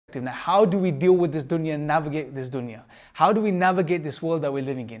Now, how do we deal with this dunya and navigate this dunya? How do we navigate this world that we're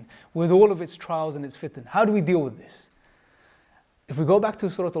living in with all of its trials and its fitan? How do we deal with this? If we go back to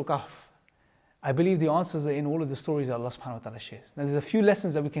Surah Al-Khaf, I believe the answers are in all of the stories that Allah subhanahu wa ta'ala shares. Now, there's a few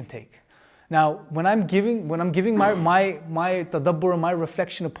lessons that we can take. Now, when I'm giving my tadabbur and my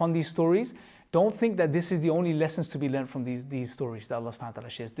reflection upon these stories, don't think that this is the only lessons to be learned from these stories that Allah subhanahu wa ta'ala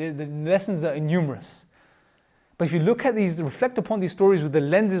shares. The lessons are numerous. But if you look at these, reflect upon these stories with the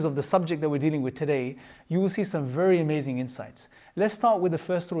lenses of the subject that we're dealing with today, you will see some very amazing insights. Let's start with the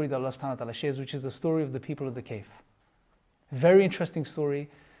first story that Allah subhanahu wa ta'ala shares, which is the story of the people of the cave. Very interesting story.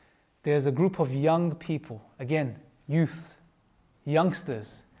 There's a group of young people, again, youth,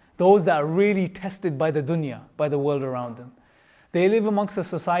 youngsters, those that are really tested by the dunya, by the world around them. They live amongst a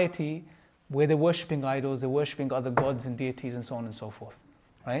society where they're worshipping idols, they're worshipping other gods and deities and so on and so forth,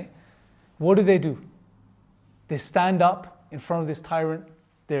 right? What do? They stand up in front of this tyrant,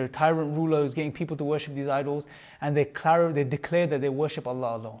 their tyrant ruler who's getting people to worship these idols, and they declare that they worship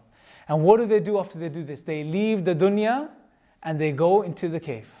Allah alone. And what do after they do this? They leave the dunya and they go into the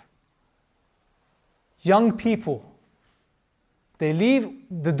cave. Young people, they leave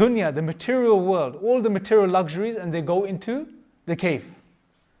the dunya, the material world, all the material luxuries, and they go into the cave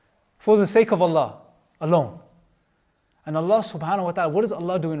for the sake of Allah alone. And Allah subhanahu wa ta'ala, what does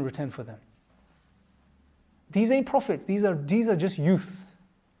Allah do in return for them? These ain't prophets, these are just youth.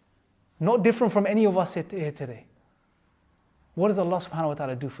 Not different from any of us here today. What does Allah subhanahu wa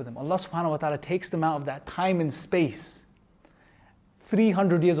ta'ala do for them? Allah subhanahu wa ta'ala takes them out of that time and space.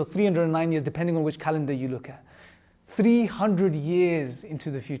 300 years or 309 years, depending on which calendar you look at. 300 years into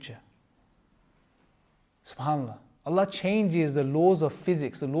the future. SubhanAllah. Allah changes the laws of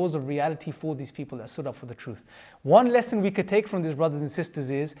physics, the laws of reality for these people that stood up for the truth. One lesson we could take from this, brothers and sisters,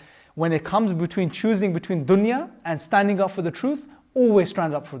 is when it comes between choosing between dunya and standing up for the truth, always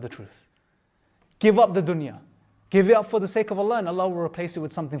stand up for the truth. Give up the dunya. Give it up for the sake of Allah, and Allah will replace it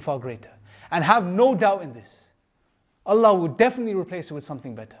with something far greater. And have no doubt in this. Allah will definitely replace it with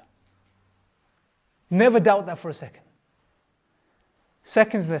something better. Never doubt that for a second.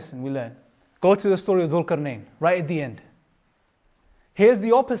 Second lesson we learn. Go to the story of Dhul-Qarnayn, right at the end. Here's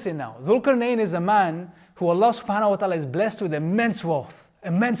the opposite now. Dhul-Qarnayn is a man who Allah subhanahu wa ta'ala is blessed with immense wealth,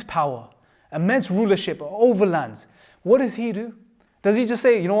 immense power, immense rulership over lands. What does he do? Does he just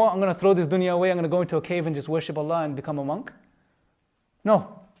say, you know what, I'm going to throw this dunya away, I'm going to go into a cave and just worship Allah and become a monk?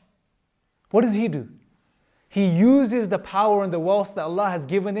 No. What does he do? He uses the power and the wealth that Allah has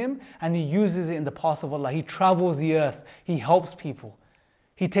given him, and he uses it in the path of Allah. He travels the earth. He helps people.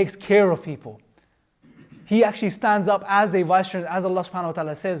 He takes care of people. He actually stands up as a viceroy, as Allah subhanahu wa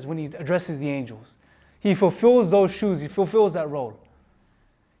ta'ala says when he addresses the angels. He fulfills those shoes. He fulfills that role.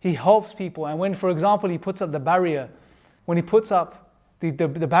 He helps people. And when, for example, he puts up the barrier, when he puts up the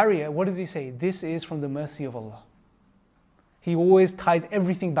barrier, what does he say? This is from the mercy of Allah. He always ties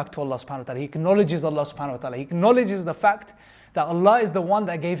everything back to Allah subhanahu wa ta'ala. He acknowledges Allah subhanahu wa ta'ala. He acknowledges the fact that Allah is the one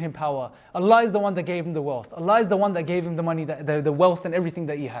that gave him power. Allah is the one that gave him the wealth. Allah is the one that gave him the money, the wealth and everything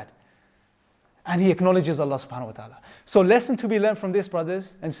that he had. And he acknowledges Allah subhanahu wa ta'ala. So lesson to be learned from this,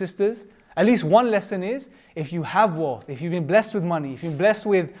 brothers and sisters, at least one lesson is, if you have wealth, if you've been blessed with money, if you've been blessed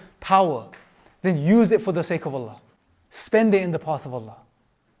with power, then use it for the sake of Allah. Spend it in the path of Allah.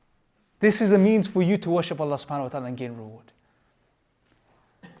 This is a means for you to worship Allah subhanahu wa ta'ala and gain reward.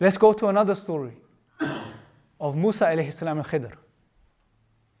 Let's go to another story of Musa alayhi salam and Khidr.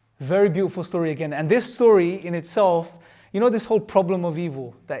 Very beautiful story again. And this story in itself, you know this whole problem of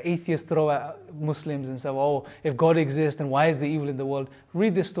evil that atheists throw at Muslims and say, oh, if God exists, then why is there evil in the world?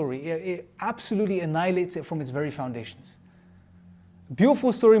 Read this story. It absolutely annihilates it from its very foundations.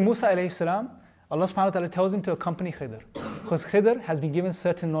 Beautiful story, Musa alayhi salam, Allah subhanahu wa ta'ala tells him to accompany Khidr. Because Khidr has been given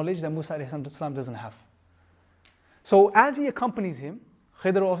certain knowledge that Musa alayhi salam doesn't have. So as he accompanies him,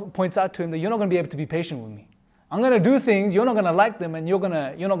 Khidr points out to him that you're not going to be able to be patient with me. I'm going to do things, you're not going to like them, and you're not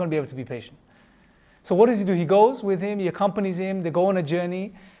going to be able to be patient. So what does he do? He goes with him, he accompanies him, they go on a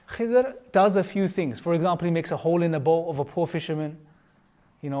journey. Khidr does a few things. For example, he makes a hole in the boat of a poor fisherman.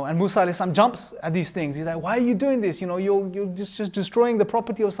 And Musa alayhi salam jumps at these things. He's like, why are you doing this? You're just destroying the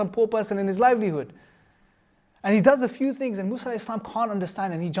property of some poor person and his livelihood. And he does a few things, and Musa alayhi salam can't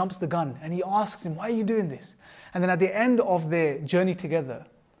understand, and he jumps the gun. And he asks him, why are you doing this? And then at the end of their journey together,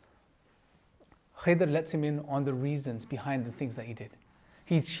 Khidr lets him in on the reasons behind the things that he did.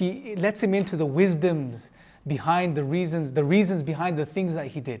 He lets him into the wisdoms behind the reasons behind the things that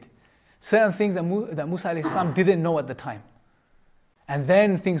he did. Certain things that Musa alayhi salam didn't know at the time. And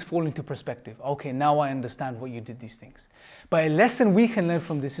then things fall into perspective. Okay, now I understand what you did these things. But a lesson we can learn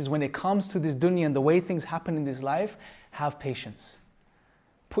from this is when it comes to this dunya and the way things happen in this life, have patience.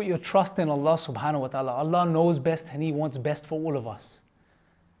 Put your trust in Allah subhanahu wa ta'ala. Allah knows best and He wants best for all of us.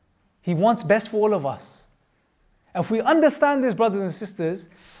 He wants best for all of us. If we understand this, brothers and sisters,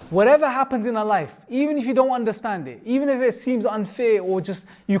 whatever happens in our life, even if you don't understand it, even if it seems unfair or just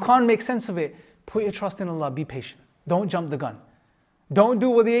you can't make sense of it, put your trust in Allah, be patient. Don't jump the gun. Don't do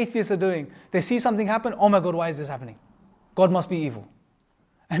what the atheists are doing. They see something happen, oh my God, why is this happening? God must be evil.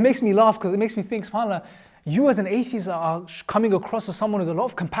 And it makes me laugh because it makes me think, subhanAllah, you as an atheist are coming across as someone with a lot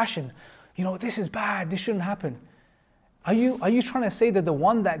of compassion. You know, this is bad, this shouldn't happen. Are you trying to say that the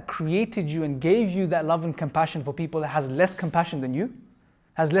one that created you and gave you that love and compassion for people has less compassion than you?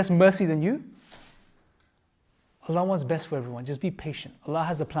 Has less mercy than you? Allah wants best for everyone. Just be patient. Allah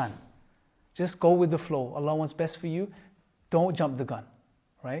has a plan. Just go with the flow. Allah wants best for you. Don't jump the gun,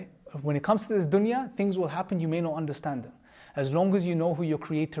 right? When it comes to this dunya, things will happen, you may not understand them. As long as you know who your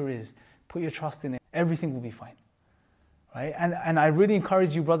creator is, put your trust in it, everything will be fine, right? And I really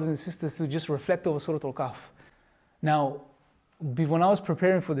encourage you, brothers and sisters, to just reflect over Surah Al-Khaf. Now, when I was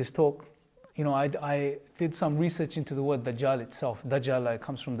preparing for this talk, you know, I did some research into the word Dajjal itself. Dajjal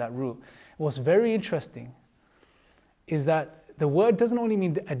comes from that root. What's very interesting is that the word doesn't only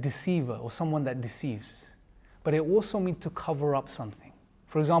mean a deceiver or someone that deceives, but it also means to cover up something.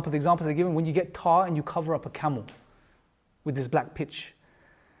 For example, the examples are given when you get tar and you cover up a camel with this black pitch.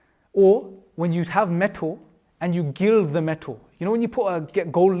 Or when you have metal and you gild the metal. You know when you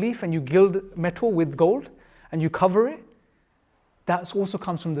get gold leaf and you gild metal with gold and you cover it? That also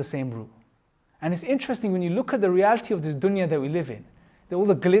comes from the same root. And it's interesting when you look at the reality of this dunya that we live in, all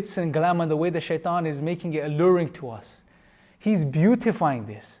the glitz and glamour and the way the shaitan is making it alluring to us. He's beautifying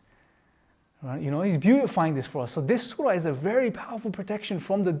this. Right? You know, He's beautifying this for us. So this surah is a very powerful protection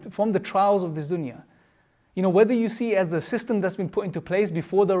from the trials of this dunya. You know, whether you see it as the system that's been put into place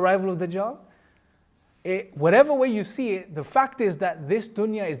before the arrival of Dajjal, whatever way you see it, the fact is that this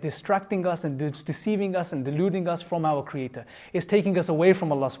dunya is distracting us and deceiving us and deluding us from our Creator. It's taking us away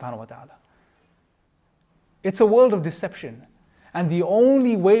from Allah subhanahu wa ta'ala. It's a world of deception. And the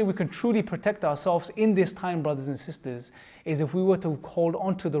only way we can truly protect ourselves in this time, brothers and sisters, is if we were to hold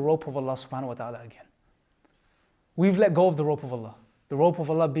on to the rope of Allah subhanahu wa ta'ala again. We've let go of the rope of Allah. The rope of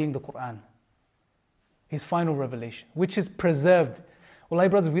Allah being the Quran. His final revelation, which is preserved. Wallahi,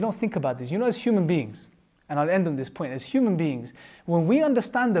 brothers, we don't think about this. You know, as human beings, and I'll end on this point, as human beings, when we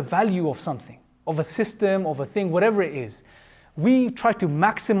understand the value of something, of a system, of a thing, whatever it is, we try to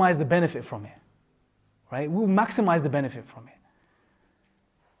maximize the benefit from it, right? We'll maximize the benefit from it.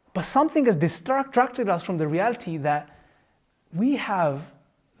 But something has distracted us from the reality that we have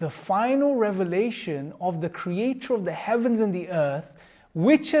the final revelation of the Creator of the heavens and the earth,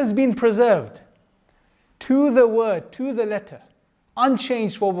 which has been preserved to the word, to the letter,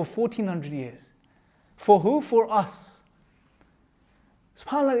 unchanged for over 1400 years. For who? For us.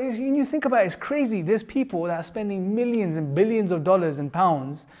 SubhanAllah, when you think about it, it's crazy. There's people that are spending millions and billions of dollars and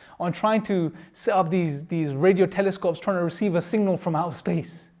pounds on trying to set up these radio telescopes, trying to receive a signal from outer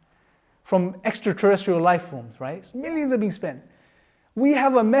space, from extraterrestrial life forms, right? So millions are being spent. We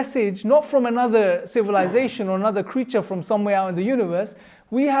have a message not from another civilization or another creature from somewhere out in the universe.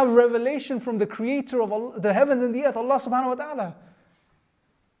 We have revelation from the Creator of Allah, the heavens and the earth, Allah subhanahu wa ta'ala.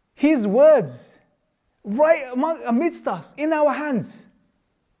 His words, right amidst us, in our hands.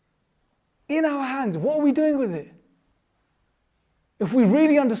 In our hands. What are we doing with it? If we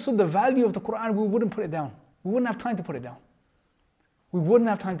really understood the value of the Quran, we wouldn't put it down. We wouldn't have time to put it down. We wouldn't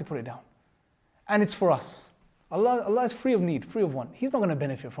have time to put it down. And it's for us. Allah is free of need, free of want. He's not going to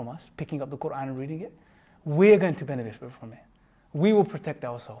benefit from us picking up the Quran and reading it. We're going to benefit from it. We will protect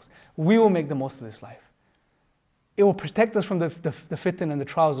ourselves. We will make the most of this life. It will protect us from the fitan and the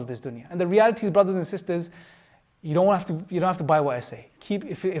trials of this dunya. And the reality is, brothers and sisters, you don't have to buy what I say.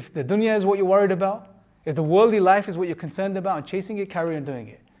 If the dunya is what you're worried about, if the worldly life is what you're concerned about and chasing it, carry on doing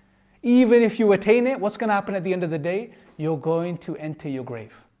it. Even if you attain it, what's going to happen at the end of the day? You're going to enter your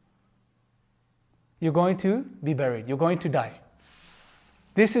grave. You're going to be buried. You're going to die.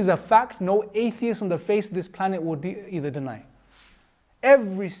 This is a fact no atheist on the face of this planet will either deny.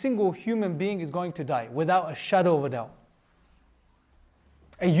 Every single human being is going to die without a shadow of a doubt.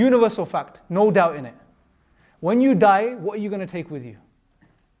 A universal fact, no doubt in it. When you die, what are you going to take with you?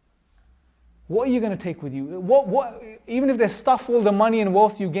 What are you going to take with you? Even if they stuff all the money and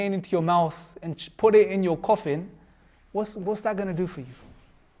wealth you gain into your mouth and put it in your coffin, what's that going to do for you?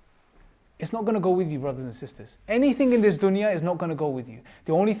 It's not going to go with you, brothers and sisters. Anything in this dunya is not going to go with you.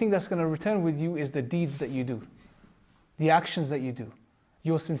 The only thing that's going to return with you is the deeds that you do, the actions that you do,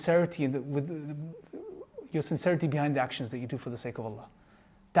 your sincerity your sincerity behind the actions that you do for the sake of Allah.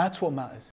 That's what matters.